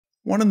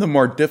One of the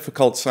more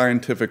difficult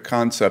scientific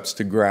concepts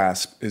to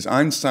grasp is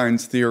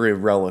Einstein's theory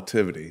of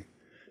relativity,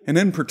 and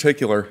in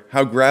particular,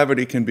 how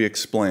gravity can be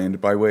explained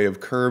by way of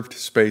curved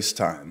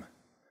spacetime.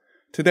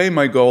 Today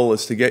my goal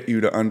is to get you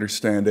to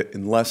understand it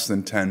in less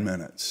than 10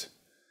 minutes.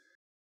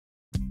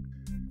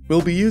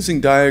 We'll be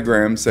using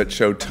diagrams that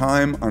show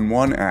time on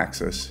one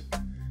axis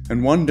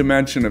and one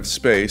dimension of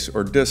space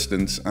or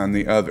distance on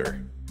the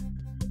other.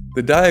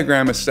 The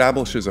diagram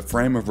establishes a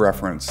frame of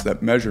reference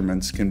that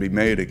measurements can be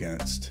made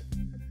against.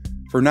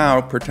 For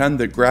now, pretend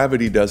that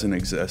gravity doesn't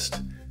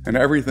exist and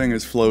everything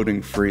is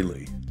floating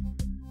freely.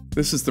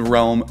 This is the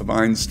realm of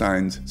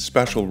Einstein's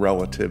special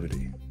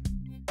relativity.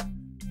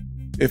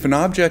 If an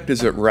object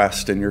is at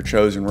rest in your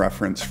chosen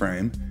reference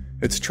frame,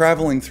 it's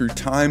traveling through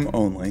time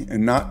only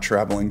and not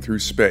traveling through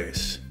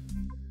space.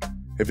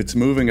 If it's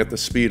moving at the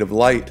speed of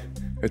light,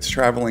 it's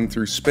traveling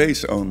through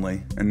space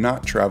only and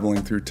not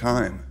traveling through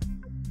time.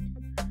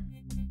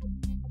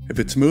 If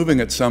it's moving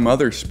at some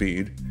other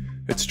speed,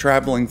 it's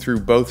traveling through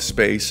both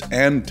space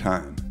and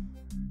time.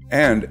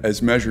 And,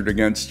 as measured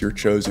against your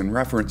chosen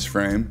reference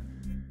frame,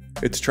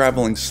 it's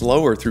traveling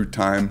slower through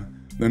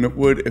time than it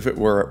would if it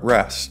were at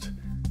rest,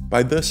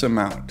 by this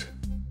amount.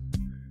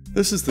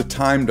 This is the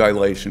time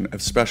dilation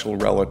of special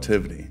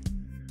relativity,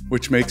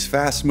 which makes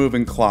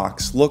fast-moving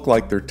clocks look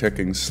like they're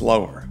ticking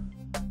slower.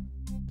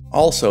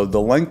 Also,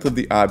 the length of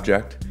the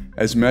object,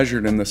 as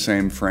measured in the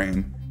same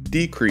frame,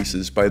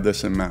 decreases by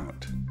this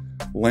amount.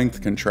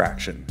 Length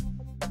contraction.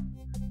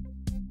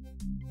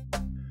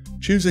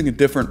 Choosing a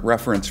different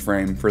reference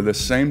frame for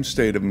this same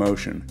state of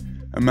motion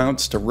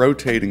amounts to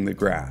rotating the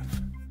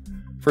graph.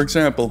 For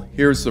example,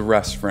 here's the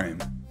rest frame,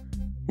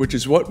 which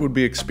is what would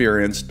be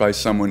experienced by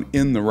someone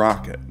in the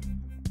rocket.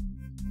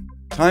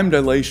 Time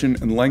dilation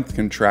and length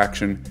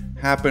contraction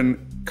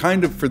happen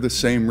kind of for the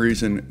same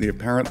reason the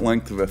apparent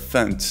length of a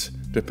fence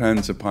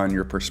depends upon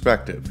your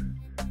perspective.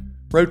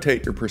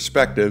 Rotate your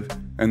perspective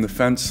and the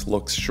fence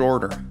looks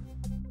shorter.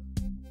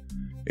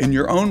 In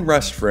your own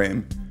rest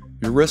frame,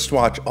 your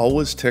wristwatch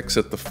always ticks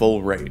at the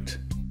full rate.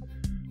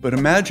 But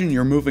imagine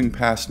you're moving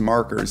past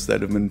markers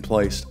that have been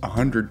placed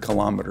 100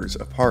 kilometers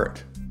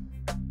apart.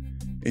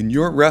 In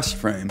your rest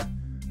frame,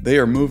 they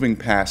are moving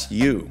past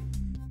you.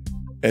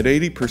 At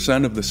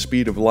 80% of the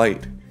speed of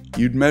light,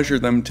 you'd measure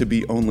them to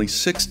be only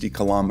 60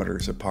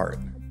 kilometers apart.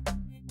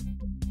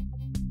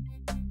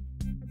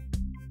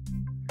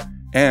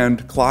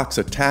 And clocks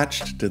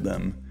attached to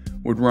them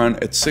would run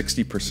at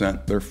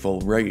 60% their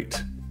full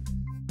rate.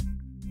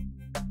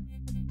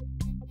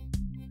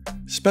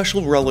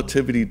 Special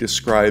relativity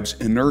describes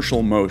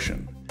inertial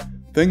motion.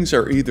 Things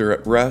are either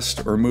at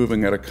rest or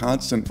moving at a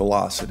constant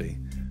velocity,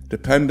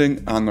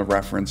 depending on the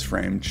reference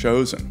frame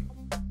chosen.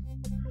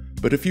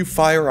 But if you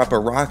fire up a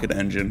rocket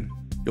engine,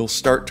 you'll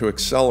start to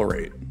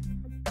accelerate.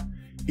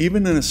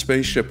 Even in a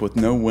spaceship with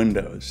no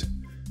windows,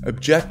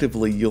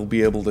 objectively you'll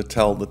be able to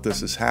tell that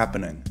this is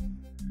happening.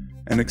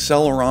 An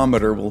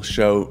accelerometer will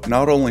show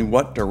not only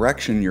what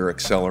direction you're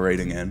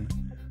accelerating in,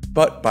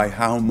 but by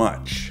how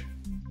much.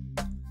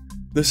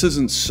 This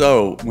isn't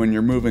so when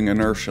you're moving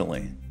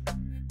inertially.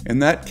 In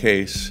that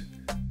case,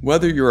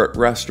 whether you're at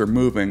rest or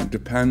moving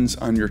depends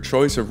on your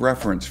choice of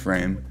reference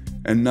frame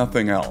and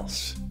nothing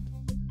else.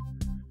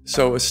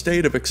 So a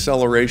state of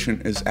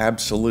acceleration is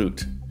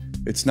absolute.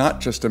 It's not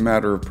just a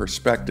matter of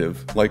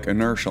perspective like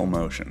inertial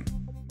motion.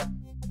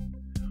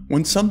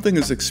 When something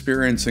is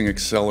experiencing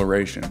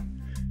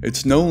acceleration,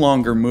 it's no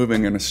longer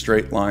moving in a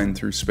straight line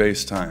through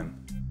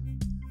space-time.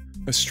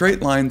 A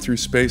straight line through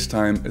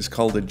space-time is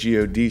called a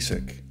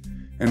geodesic.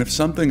 And if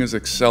something is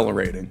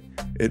accelerating,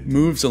 it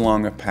moves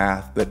along a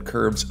path that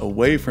curves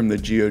away from the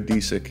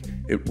geodesic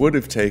it would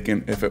have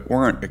taken if it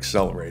weren't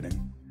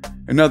accelerating.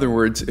 In other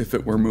words, if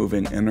it were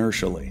moving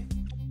inertially.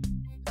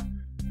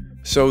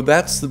 So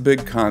that's the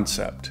big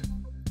concept.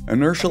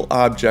 Inertial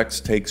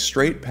objects take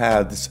straight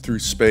paths through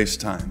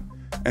space-time,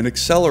 and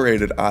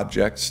accelerated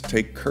objects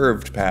take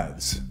curved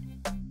paths.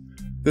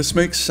 This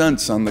makes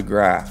sense on the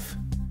graph.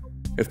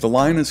 If the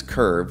line is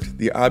curved,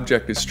 the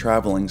object is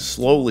traveling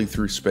slowly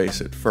through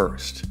space at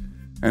first,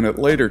 and at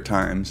later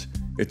times,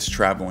 it's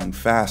traveling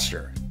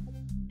faster.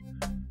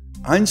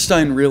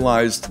 Einstein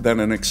realized that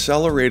an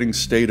accelerating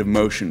state of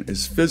motion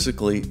is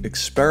physically,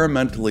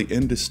 experimentally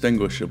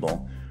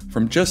indistinguishable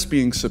from just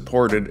being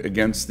supported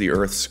against the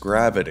Earth's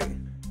gravity,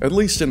 at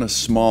least in a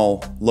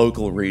small,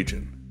 local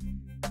region.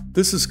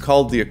 This is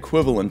called the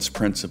equivalence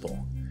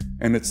principle,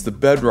 and it's the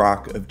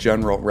bedrock of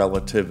general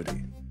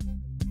relativity.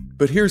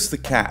 But here's the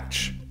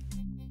catch.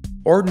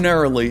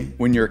 Ordinarily,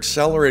 when you're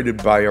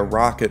accelerated by a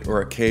rocket or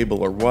a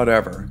cable or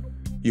whatever,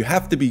 you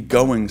have to be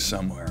going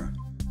somewhere.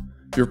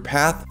 Your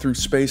path through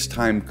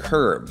space-time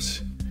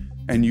curves,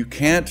 and you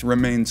can't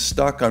remain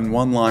stuck on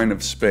one line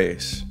of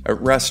space,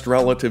 at rest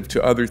relative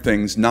to other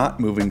things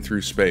not moving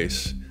through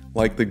space,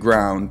 like the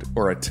ground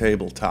or a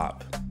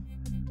tabletop.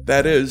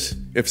 That is,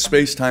 if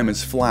space-time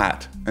is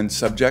flat and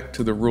subject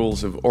to the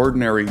rules of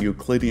ordinary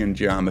Euclidean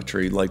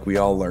geometry like we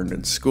all learned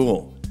in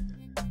school.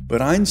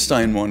 But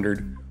Einstein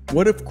wondered,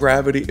 what if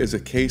gravity is a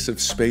case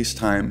of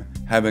space-time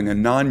having a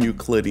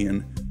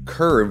non-Euclidean,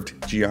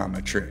 curved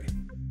geometry.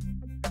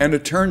 And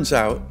it turns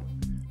out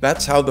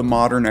that's how the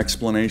modern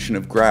explanation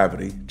of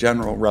gravity,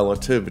 general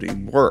relativity,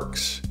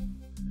 works.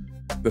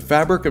 The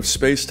fabric of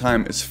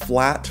space-time is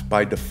flat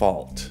by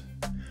default,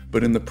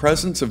 but in the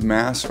presence of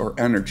mass or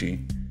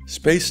energy,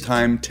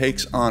 space-time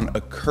takes on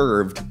a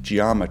curved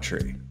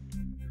geometry.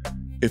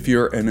 If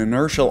you're an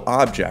inertial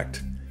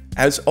object,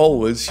 as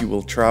always, you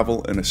will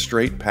travel in a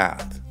straight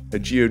path, a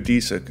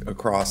geodesic,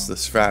 across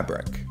this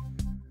fabric.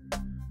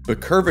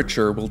 But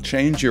curvature will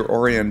change your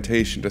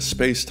orientation to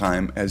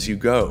space-time as you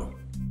go.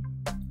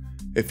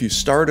 If you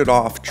started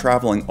off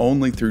traveling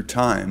only through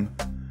time,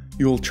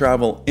 you will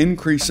travel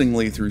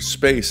increasingly through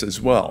space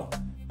as well,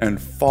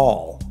 and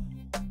fall.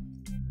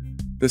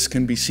 This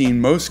can be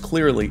seen most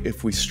clearly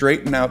if we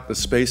straighten out the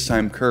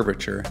space-time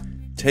curvature,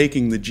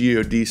 taking the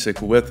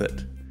geodesic with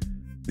it.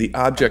 The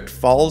object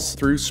falls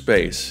through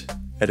space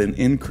at an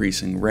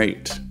increasing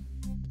rate.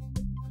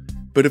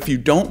 But if you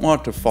don't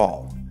want to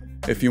fall,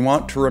 if you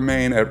want to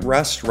remain at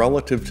rest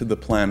relative to the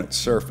planet's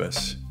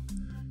surface,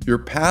 your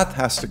path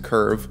has to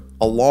curve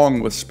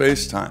along with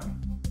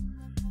space-time.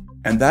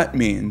 And that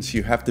means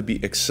you have to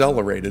be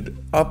accelerated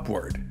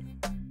upward.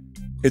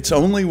 It's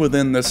only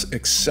within this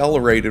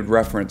accelerated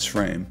reference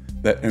frame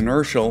that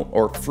inertial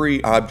or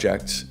free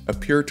objects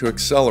appear to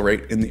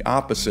accelerate in the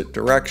opposite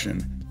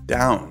direction,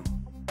 down.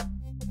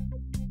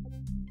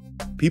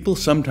 People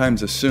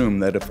sometimes assume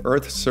that if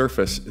Earth's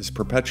surface is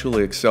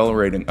perpetually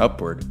accelerating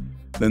upward,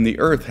 then the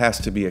Earth has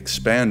to be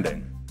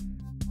expanding.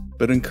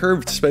 But in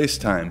curved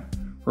space-time,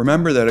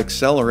 remember that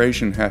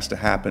acceleration has to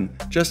happen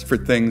just for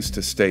things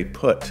to stay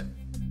put.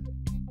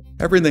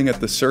 Everything at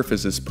the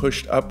surface is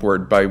pushed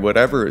upward by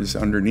whatever is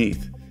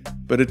underneath,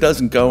 but it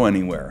doesn't go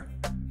anywhere.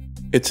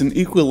 It's an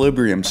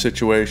equilibrium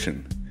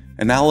situation,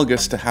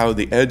 analogous to how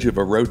the edge of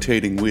a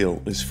rotating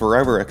wheel is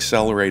forever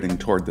accelerating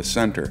toward the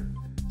center,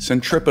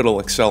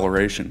 centripetal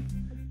acceleration,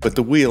 but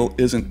the wheel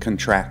isn't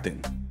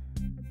contracting.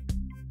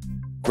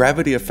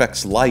 Gravity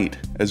affects light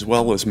as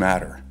well as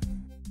matter.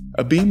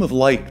 A beam of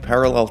light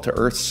parallel to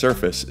Earth's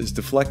surface is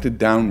deflected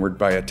downward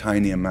by a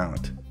tiny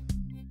amount.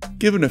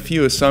 Given a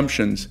few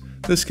assumptions,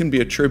 this can be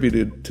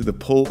attributed to the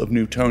pull of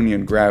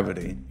Newtonian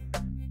gravity.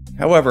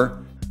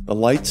 However, the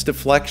light's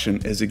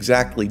deflection is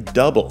exactly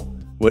double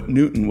what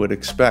Newton would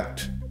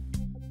expect.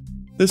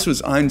 This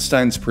was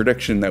Einstein's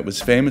prediction that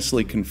was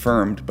famously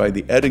confirmed by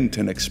the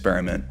Eddington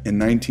experiment in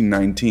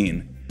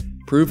 1919,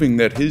 proving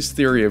that his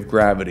theory of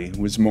gravity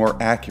was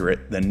more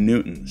accurate than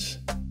Newton's.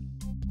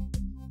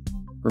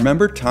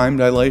 Remember time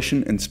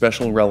dilation and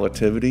special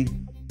relativity?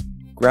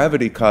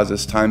 Gravity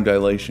causes time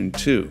dilation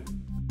too.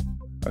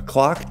 A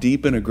clock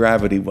deep in a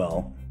gravity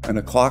well and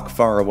a clock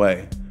far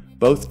away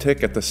both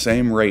tick at the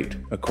same rate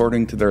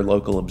according to their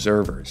local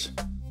observers.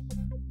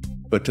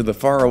 But to the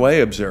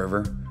faraway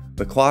observer,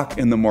 the clock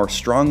in the more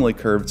strongly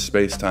curved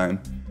spacetime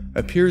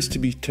appears to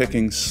be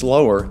ticking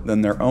slower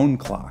than their own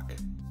clock.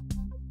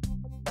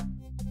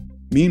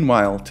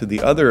 Meanwhile, to the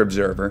other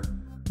observer,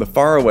 the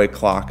faraway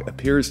clock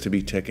appears to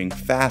be ticking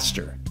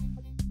faster.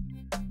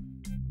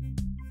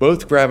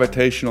 Both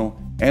gravitational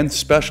and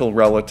special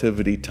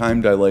relativity time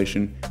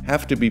dilation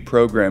have to be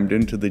programmed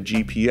into the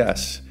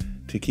GPS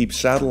to keep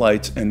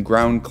satellites and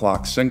ground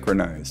clocks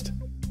synchronized.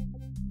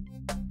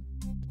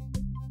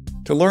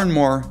 To learn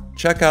more,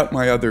 check out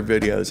my other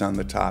videos on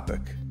the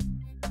topic.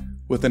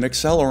 With an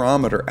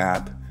accelerometer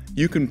app,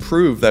 you can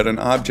prove that an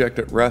object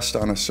at rest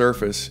on a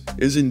surface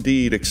is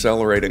indeed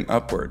accelerating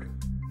upward,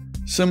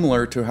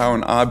 similar to how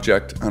an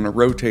object on a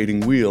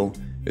rotating wheel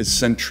is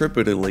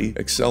centripetally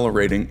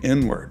accelerating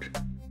inward.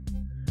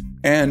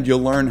 And you'll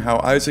learn how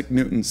Isaac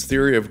Newton's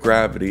theory of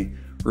gravity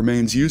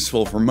remains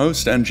useful for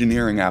most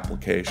engineering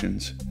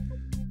applications,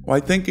 why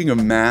thinking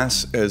of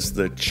mass as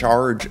the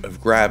charge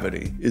of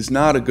gravity is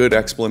not a good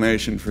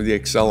explanation for the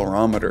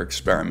accelerometer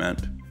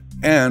experiment,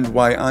 and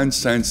why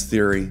Einstein's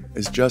theory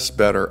is just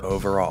better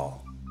overall.